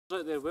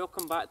Out there,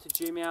 welcome back to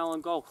Jamie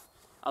Allan Golf.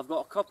 I've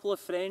got a couple of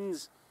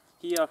friends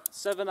here,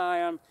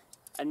 7-iron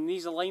and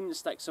these alignment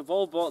sticks. I've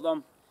all bought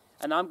them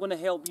and I'm going to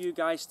help you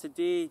guys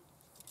today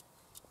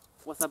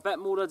with a bit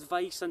more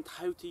advice on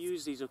how to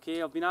use these,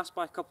 okay? I've been asked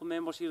by a couple of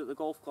members here at the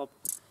golf club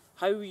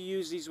how you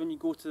use these when you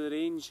go to the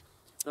range.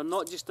 They're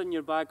not just in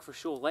your bag for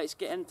show. Let's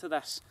get into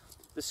this,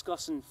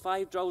 discussing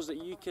 5 drills that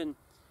you can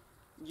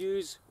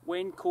use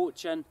when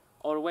coaching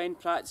or when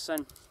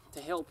practicing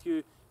to help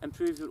you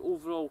improve your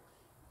overall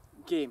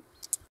game.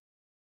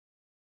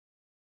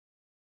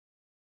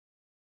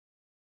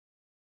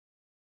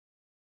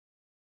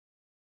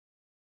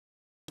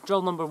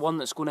 Drill number 1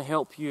 that's going to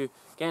help you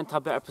get into a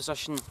better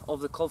position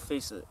of the club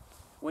face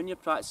when you're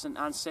practicing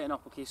and setting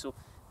up. Okay, so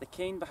the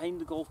cane behind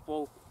the golf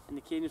ball and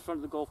the cane in front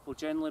of the golf ball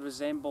generally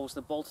resembles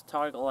the ball to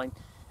target line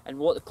and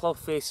what the club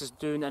face is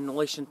doing in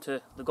relation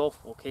to the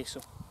golf ball. Okay, so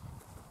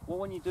what I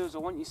want you to do is I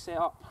want you to set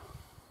up,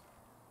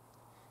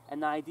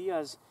 and the idea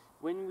is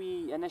when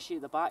we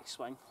initiate the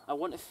backswing, I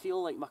want to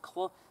feel like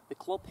the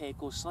club head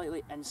goes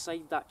slightly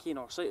inside that cane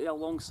or slightly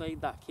alongside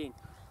that cane.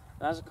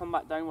 And as I come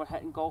back down, we're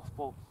hitting golf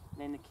ball,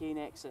 and then the cane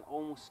exit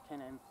almost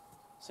kind of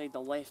inside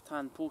the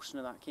left-hand portion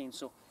of that cane.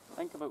 So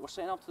think about, we're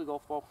setting up to the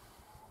golf ball,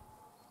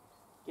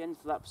 get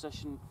into that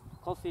position,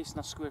 club face in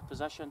a square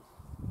position.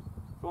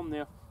 From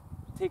there,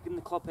 taking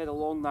the club head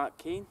along that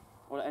cane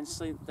or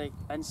inside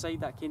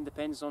that cane,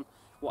 depends on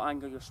what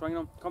angle you're swinging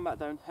on. Come back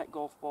down, hit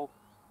golf ball,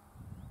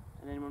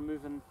 and then we're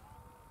moving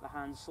the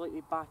hand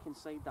slightly back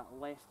inside that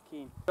left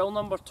cane. Drill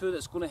number 2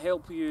 that's going to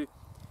help you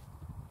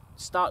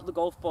start the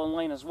golf ball in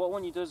line is what I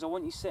want you to do is I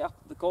want you to set up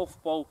the golf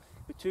ball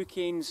with 2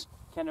 canes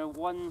kind of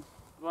one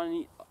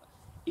running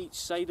each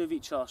side of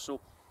each other.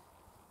 So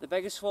the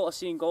biggest fault I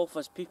see in golf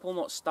is people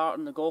not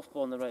starting the golf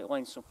ball in the right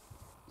line. So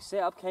you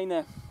set up kind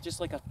of just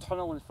like a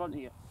tunnel in front of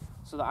you.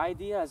 So the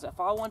idea is if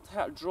I want to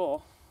hit a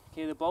draw,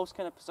 okay, the ball's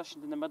kind of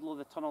positioned in the middle of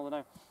the tunnel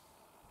now.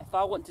 If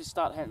I want to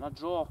start hitting a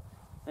draw,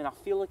 then I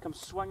feel like I'm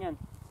swinging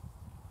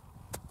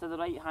to the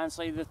right hand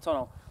side of the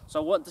tunnel. So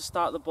I want to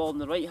start the ball on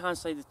the right hand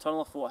side of the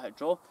tunnel if I want to hit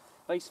draw.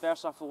 Vice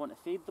versa, if I want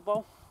to fade the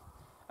ball,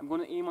 I'm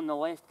going to aim on the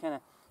left, kind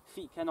of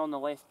feet kind of on the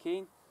left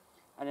cane,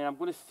 and then I'm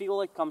going to feel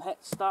like I'm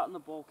starting the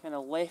ball kind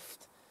of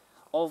left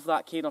of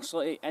that cane or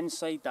slightly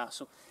inside that.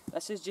 So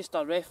this is just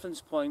a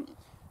reference point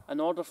in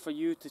order for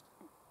you to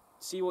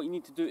see what you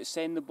need to do to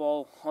send the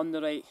ball on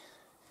the right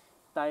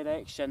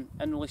direction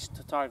in relation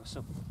to target.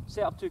 So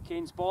set up 2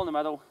 canes, ball in the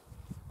middle.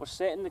 We're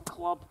setting the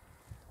club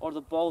or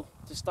the ball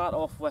to start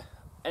off with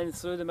in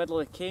through the middle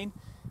of the cane,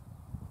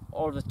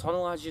 or the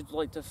tunnel as you'd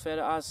like to refer it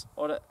as,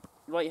 or at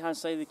right hand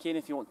side of the cane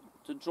if you want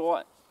to draw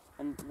it,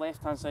 and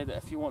left hand side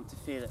if you want to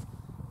fade it.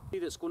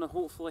 That's going to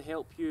hopefully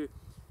help you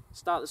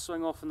start the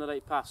swing off in the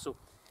right path. So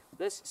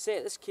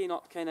set this cane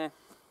up kind of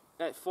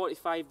at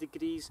 45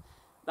 degrees.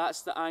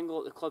 That's the angle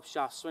at the club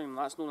shaft swing.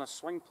 That's known as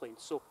swing plane.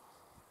 So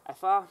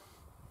if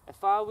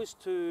I was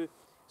to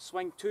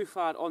swing too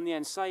far on the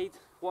inside,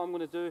 what I'm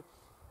going to do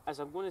is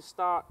I'm going to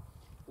start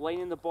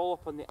lining the ball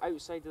up on the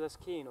outside of this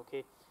cane,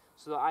 okay?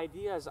 So the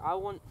idea is I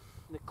want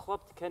the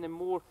club to kind of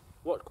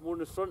work more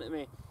in front of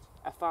me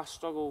if I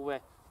struggle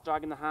with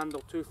dragging the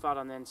handle too far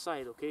on the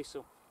inside, okay?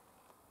 So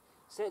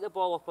set the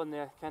ball up on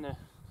the kind of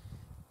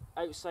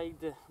outside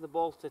the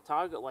ball to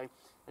target line,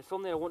 and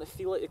from there I want to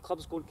feel like the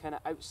club's going kind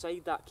of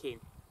outside that cane.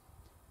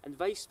 And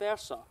vice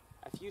versa,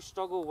 if you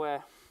struggle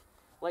with,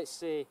 let's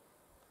say,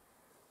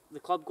 the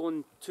club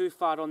going too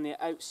far on the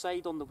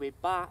outside on the way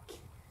back,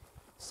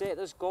 set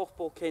this golf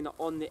ball kind of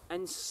on the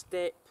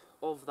instep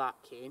of that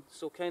cane,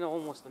 so kind of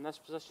almost in this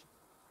position.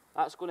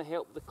 That's going to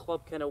help the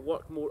club kind of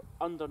work more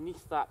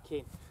underneath that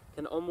cane,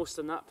 kind of almost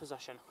in that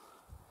position.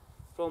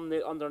 From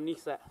there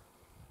underneath it,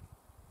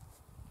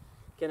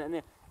 kind of in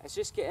there. It's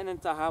just getting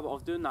into a habit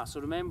of doing that.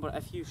 So remember,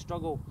 if you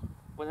struggle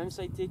with an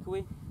inside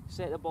takeaway,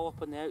 set the ball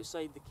up on the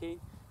outside of the cane,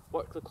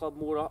 work the club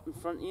more up in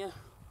front of you.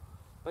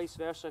 Vice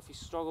versa, if you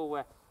struggle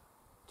with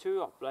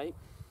too upright,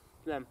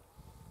 then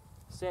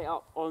set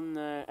up on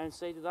the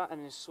inside of that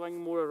and then swing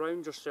more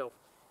around yourself,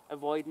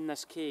 avoiding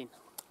this cane.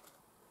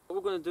 What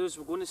we're going to do is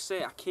we're going to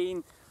set a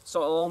cane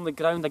sort of along the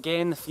ground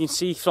again, if you can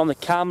see from the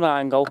camera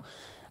angle,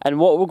 and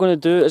what we're going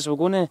to do is we're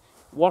going to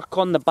work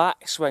on the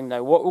backswing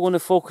now. What we're going to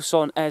focus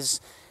on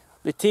is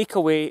the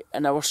takeaway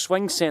in our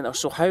swing centre,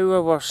 so how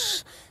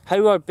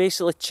our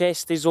basically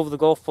chest is over the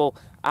golf ball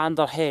and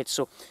our head.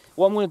 So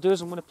what I'm going to do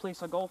is I'm going to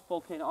place a golf ball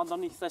kind of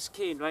underneath this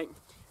cane, right,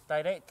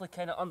 directly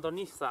kind of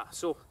underneath that.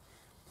 So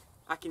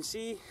I can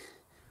see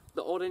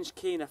the orange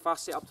cane if I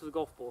set up to the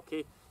golf ball,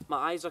 okay?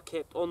 My eyes are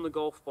kept on the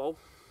golf ball.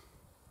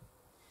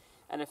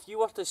 And if you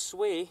were to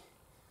sway,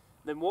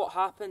 then what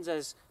happens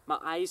is my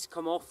eyes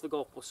come off the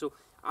golf ball. So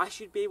I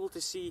should be able to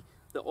see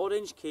the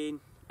orange cane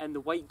and the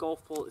white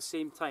golf ball at the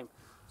same time.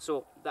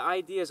 So the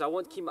idea is I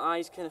want to keep my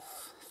eyes kind of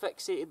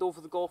fixated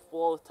over the golf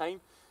ball all the time,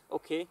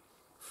 okay?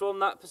 From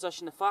that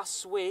position, if I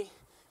sway,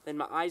 then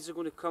my eyes are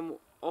going to come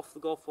off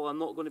the golf ball. I'm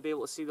not going to be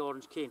able to see the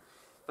orange cane.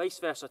 Vice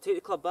versa, take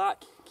the club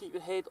back, keep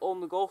your head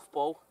on the golf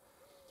ball,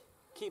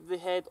 keep the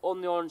head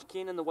on the orange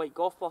cane and the white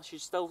golf ball. You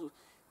should still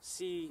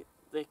see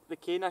the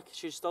cane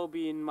should still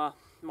be in my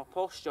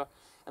posture,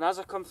 and as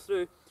I come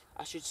through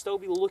I should still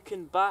be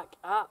looking back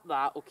at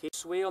that, okay?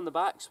 Sway on the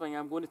backswing,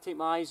 I'm going to take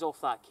my eyes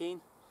off that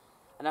cane,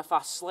 and if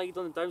I slide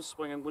on the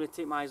downswing I'm going to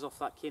take my eyes off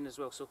that cane as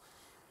well. So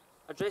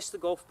address the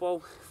golf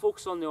ball,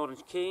 focus on the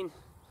orange cane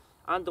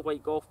and the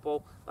white golf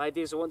ball. The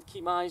idea is I want to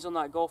keep my eyes on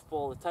that golf ball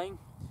all the time,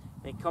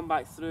 then come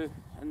back through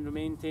and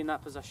maintain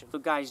that position. So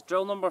guys,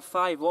 drill number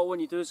 5, what I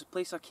want you to do is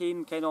place a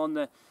cane kind of on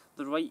the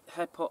right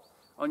hip,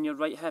 on your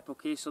right hip,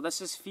 okay? So this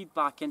is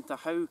feedback into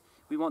how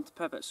we want to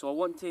pivot. So I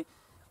want to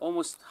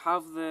almost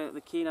have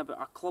the cane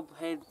about a club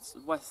head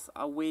width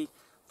away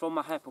from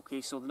my hip, okay?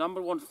 So the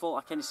number one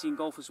fault I kind of see in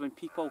golf is when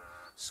people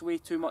sway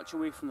too much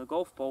away from the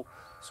golf ball.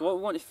 So what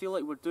we want to feel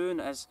like we're doing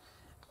is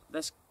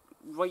this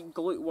right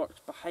glute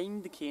works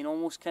behind the cane,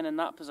 almost kind of in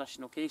that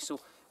position, okay?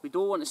 So we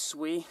don't want to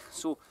sway,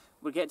 so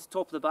we get to the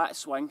top of the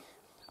backswing,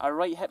 our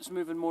right hip's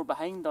moving more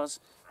behind us,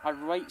 our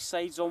right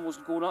side's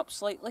almost going up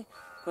slightly,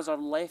 because our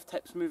left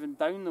hip's moving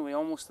down the way,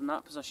 almost in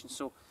that position.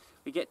 So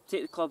we get to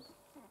take the club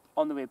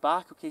on the way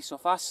back, okay? So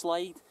if I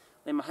slide,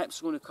 then my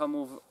hip's going to come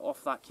over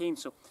off that cane.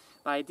 So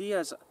the idea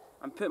is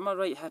I'm putting my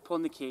right hip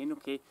on the cane,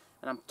 okay,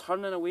 and I'm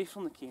turning away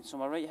from the cane, so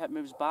my right hip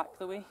moves back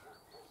the way.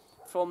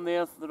 From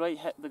there, the right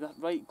hip, the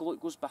right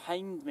glute goes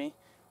behind me,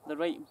 the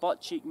right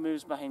butt cheek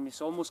moves behind me.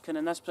 So almost kind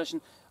of in this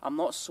position, I'm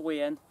not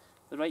swaying,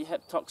 the right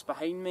hip tucks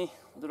behind me,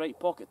 the right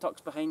pocket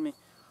tucks behind me.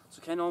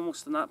 So kind of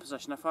almost in that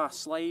position. If I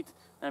slide,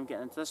 then I'm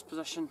getting into this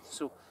position.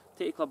 So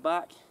take the club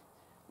back,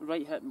 the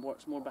right hip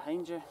works more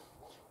behind you,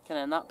 kind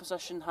of in that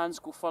position, hands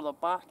go further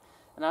back,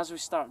 and as we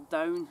start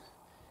down,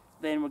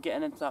 then we're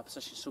getting into that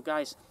position. So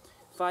guys,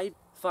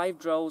 five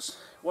drills,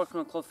 working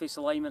on club face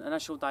alignment,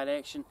 initial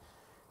direction,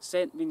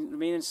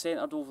 remaining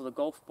centred over the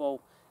golf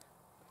ball,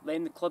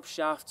 then the club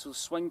shaft, so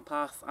swing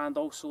path, and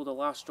also the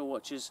last drill,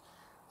 which is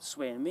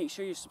swaying. Make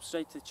sure you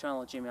subscribe to the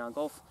channel at Jamie Allan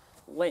Golf.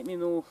 Let me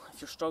know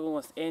if you're struggling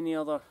with any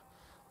other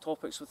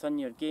topics within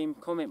your game.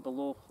 Comment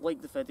below,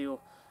 like the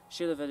video,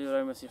 share the video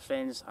around with your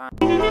friends, and